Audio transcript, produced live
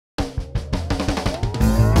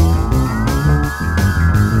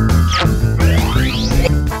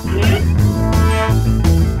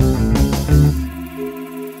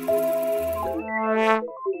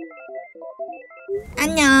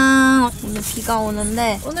안녕. 오늘 비가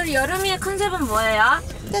오는데 오늘 여름이의 컨셉은 뭐예요?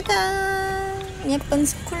 짜잔. 예쁜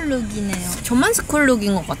스쿨룩이네요. 저만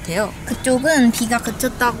스쿨룩인 것 같아요. 그쪽은 비가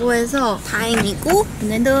그쳤다고 해서 다행이고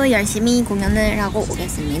오늘도 열심히 공연을 하고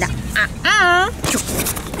오겠습니다.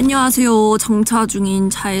 안녕하세요. 정차 중인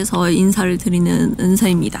차에서 인사를 드리는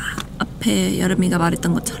은서입니다. 앞에 여름이가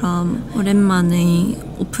말했던 것처럼 오랜만에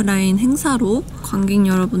오프라인 행사로 관객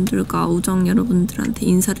여러분들과 우정 여러분들한테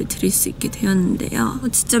인사를 드릴 수 있게 되었는데요.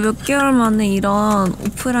 진짜 몇 개월 만에 이런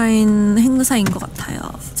오프라인 행사인 것 같아요.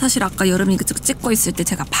 사실 아까 여름이 그쪽 찍고 있을 때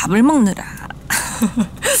제가 밥을 먹느라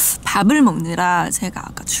제가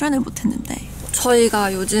아까 출연을 못했는데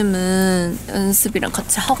저희가 요즘은 연습이랑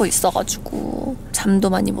같이 하고 있어가지고 잠도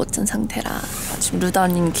많이 못 잔 상태라 지금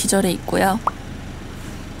루다님 기절해 있고요.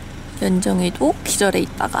 연정이도 기절해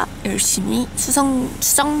있다가 열심히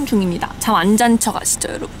수정 중입니다. 잠 안 잔 척 아시죠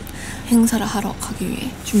여러분? 행사를 하러 가기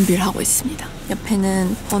위해 준비를 하고 있습니다.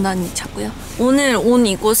 옆에는 번안이 차고요. 오늘 온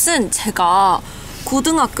이곳은 제가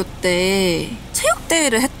고등학교 때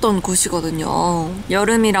체육대회를 했던 곳이거든요.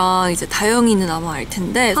 여름이랑 이제 다영이는 아마 알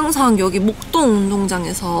텐데 항상 여기 목동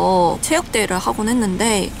운동장에서 체육대회를 하곤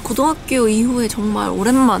했는데 고등학교 이후에 정말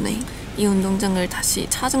오랜만에 이 운동장을 다시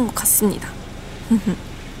찾은 것 같습니다.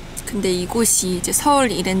 근데 이곳이 이제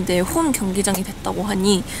서울이랜드의 홈 경기장이 됐다고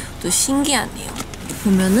하니 또 신기하네요.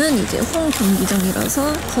 보면은 이제 홈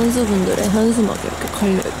경기장이라서 선수분들의 현수막이 이렇게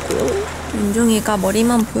걸려있고요. 윤종이가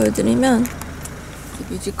머리만 보여드리면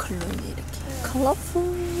뮤지컬로 이렇게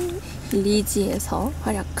컬러풀 리지에서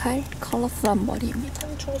활약할 컬러풀한 머리입니다.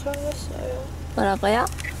 엄청 상했어요. 뭐라고요?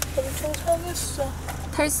 엄청 상했어.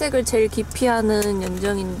 탈색을 제일 깊이 하는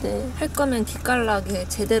연정인데 할 거면 기깔나게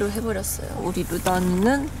제대로 해버렸어요. 우리 루다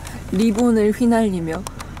언니는 리본을 휘날리며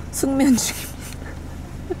숙면 중입니다.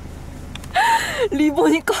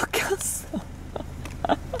 리본이 꺾였어.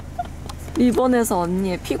 리본에서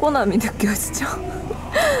언니의 피곤함이 느껴지죠?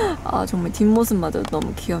 아 정말 뒷모습마저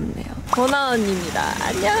너무 귀엽네요. 보나 언니입니다.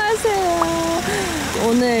 안녕하세요.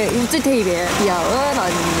 오늘 우쭈테잎에 귀여운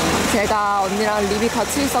언니. 제가 언니랑 립이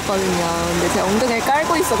같이 있었거든요. 근데 제 엉덩이를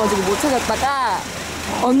깔고 있어가지고 못 찾았다가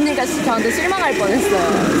언니가 저한테 실망할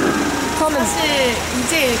뻔했어요. 처음에 사실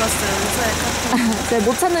이제 읽었어요. 우서의 카톡. 제가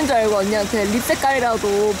못 찾는 줄 알고 언니한테 립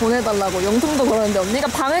색깔이라도 보내달라고 영통도 걸었는데 언니가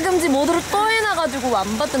방해금지 모드로 또 해놔가지고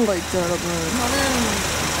안 받은 거 있죠 여러분. 저는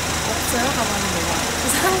없어요 가방에.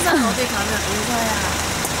 그래서 항상 어디 가면 우서야.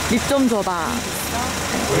 립 좀 줘봐.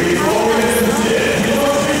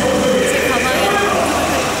 제 가방에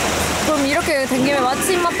그럼 이렇게 된 김에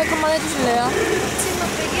마취맛백 한번 해주실래요?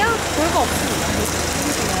 치마백이요? 별거 없습니다.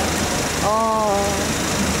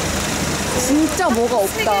 진짜 뭐가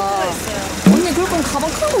없다. 언니 그럴 거면 가방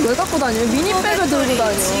큰 거 왜 갖고 다녀요? 미니백을 들고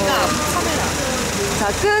다녀. 지갑, 카메라. 자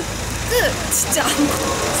끝! 진짜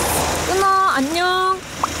아무것도. 끊어. 안녕.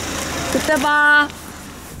 그때 봐.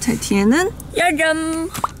 제 뒤에는 여름이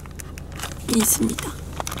있습니다.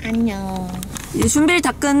 안녕. 이제 준비를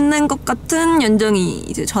다 끝낸 것 같은 연정이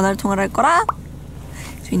이제 전화를 통화를 할 거라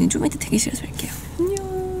저희는 좀 이따 대기실에서 뵐게요.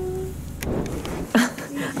 안녕.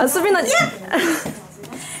 아 수빈 언니.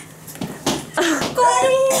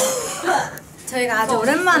 저희가 아주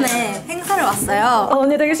오랜만에 행사를 왔어요.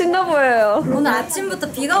 언니 되게 신나 보여요. 오늘 아침부터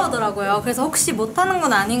비가 오더라고요. 그래서 혹시 못하는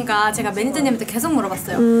건 아닌가 제가 매니저님한테 계속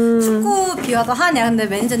물어봤어요. 축구 비와도 하냐? 근데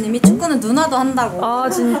매니저님이 축구는 누나도 한다고. 아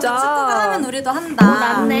진짜? 축구가 하면 우리도 한다.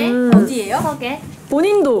 맞네. 어디예요? 서게.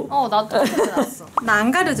 본인도? 나도 났어. 나 안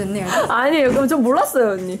가려줬네요. 아니에요. 그럼 전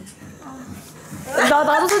몰랐어요 언니.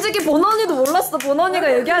 나도 솔직히 보나 언니도 몰랐어. 보나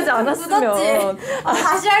언니가 얘기하지 않았으면. 묻었지?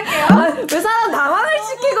 다시 할게요. 왜 사람 당황을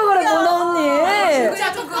시키고 그래 보나 언니.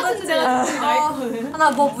 진짜 좀 굳었지?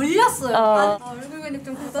 나 뭐 물렸어요. 얼굴 근육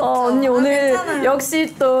좀 굳었죠? 언니 오늘 괜찮아요.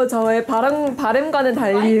 역시 또 저의 바람과는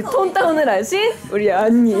달리 톤 다운을 하신 우리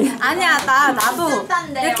언니. 아니야 나도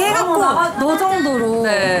이렇게 해갖고 너 정도로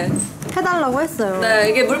네. 해달라고 했어요. 네,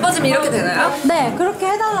 이게 물 빠지면 이렇게 되나요? 네 그렇게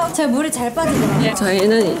해달라고. 제 물이 잘 빠지더라고요.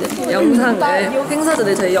 저희는 이제 영상을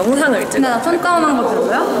행사전에 저희 영상을 근데 찍어. 나 톤 다운한 거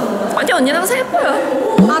별로야? 아니 언니랑 새 예뻐요.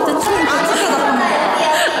 아 대충 찍게 나왔네.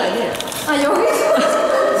 아 여기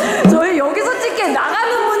저희 여기서 찍게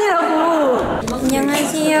나가는 분이라고.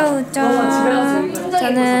 안녕하세요 우쭈.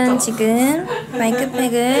 저는 지금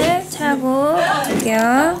마이크팩을 차고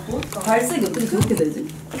올게요. 발색이 어떻게 그렇게 되지?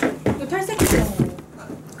 이거 탈색이죠.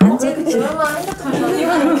 안 찍을게.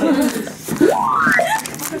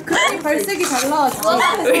 발색이 잘 나왔어.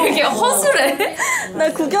 왜 이렇게 허술해?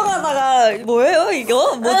 나 구경하다가 뭐예요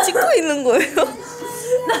이거? 뭐 찍고 있는 거예요?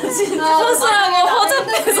 나 진짜 허술하고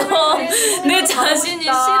허접해서 내 자신이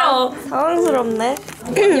싫어. 당황스럽네.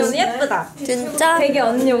 언니 오늘 예쁘다. 진짜? 되게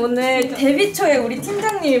언니 오늘 데뷔 초에 우리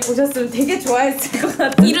팀장님이 보셨으면 되게 좋아했을 것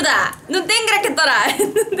같아. 이루다 눈 땡그랗게 떠라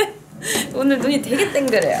했는데 오늘 눈이 되게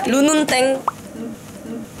땡그래요. 루눈 땡.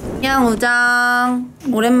 안녕 우정.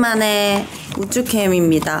 오랜만에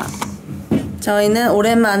우쭈캠입니다. 저희는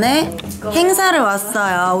오랜만에 행사를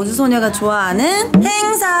왔어요. 우주소녀가 좋아하는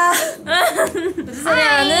행사.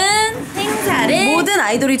 우주소녀는 행사를 모든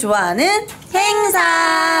아이돌이 좋아하는 행사.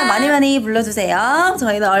 많이 불러주세요.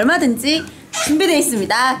 저희는 얼마든지 준비되어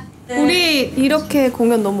있습니다. 우리 이렇게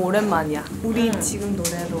공연 너무 오랜만이야. 우리 지금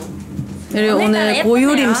노래로. 그리고 오늘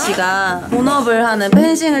고유림 씨가 본업을 하는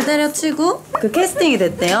펜싱을 때려치고 그 캐스팅이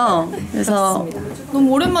됐대요. 그래서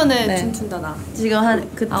너무 오랜만에 네. 춤춘다 나. 지금 한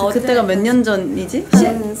그때가 몇 년 전이지?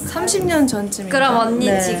 한 30년 전쯤인가? 그럼 언니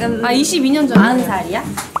네. 지금 22년 전. 40살이야?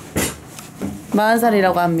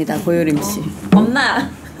 40살이라고 합니다. 고유림 씨. 엄마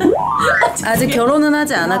아직 결혼은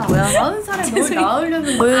하지 않았고요. 40살에 널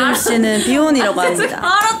낳으려면 고유림 씨는 비혼이라고 합니다.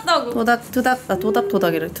 알았다고.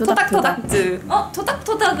 토닥토닥이래. 토닥토닥즈.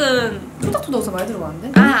 토닥토닥은 토닥토닥에서 많이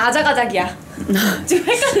들어봤는데? 아자가작이야. 지금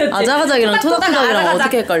헷갈렸지? 아자가작이랑 토닥토닥이랑 아자가작.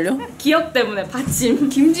 어떻게 헷갈려? 기억 때문에 받침.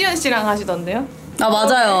 김지현 씨랑 하시던데요? 아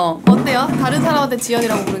맞아요. 어때요? 다른 사람한테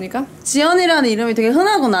지연이라고 부르니까? 지연이라는 이름이 되게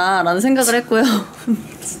흔하구나 라는 생각을 했고요.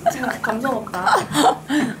 감성 없다.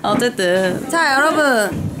 어쨌든 자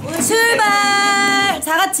여러분 출발!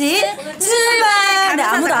 다 같이 출발! 네,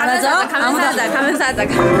 아무도 안 하죠? 아무도 안 하죠? 가면서 하자.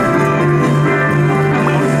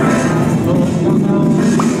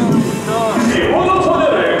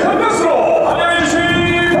 우주소녀를 큰 박수로 환영해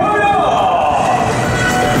주시기 바랍니다.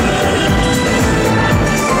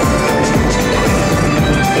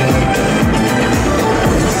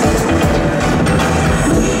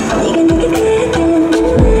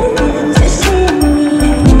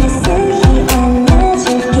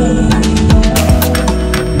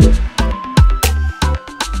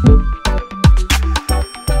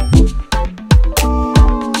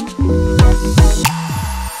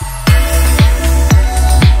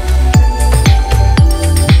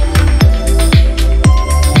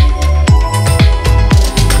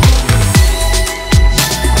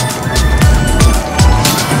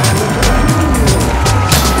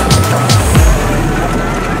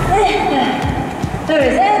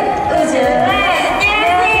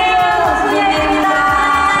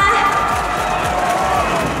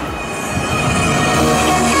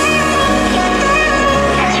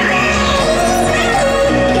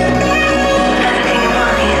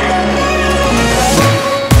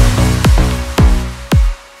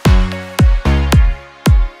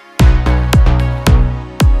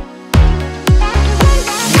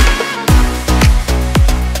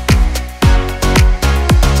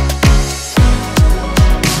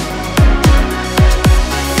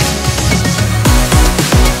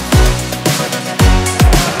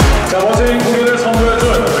 자, 멋진 공연을 선보여준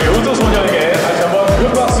우리 우주소녀에게 다시 한번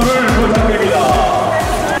큰 박수를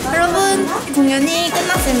부탁드립니다. 여러분 공연이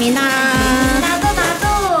끝났습니다.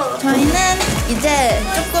 나도. 저희는 이제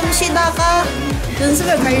조금 쉬다가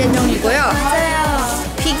연습을 갈 예정이고요. 맞아요.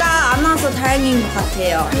 비가 안 와서 다행인 것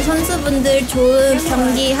같아요. 우리 선수분들 좋은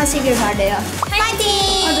경기 하시길 바래요.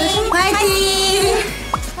 파이팅! 파이팅!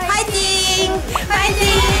 파이팅!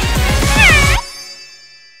 파이팅!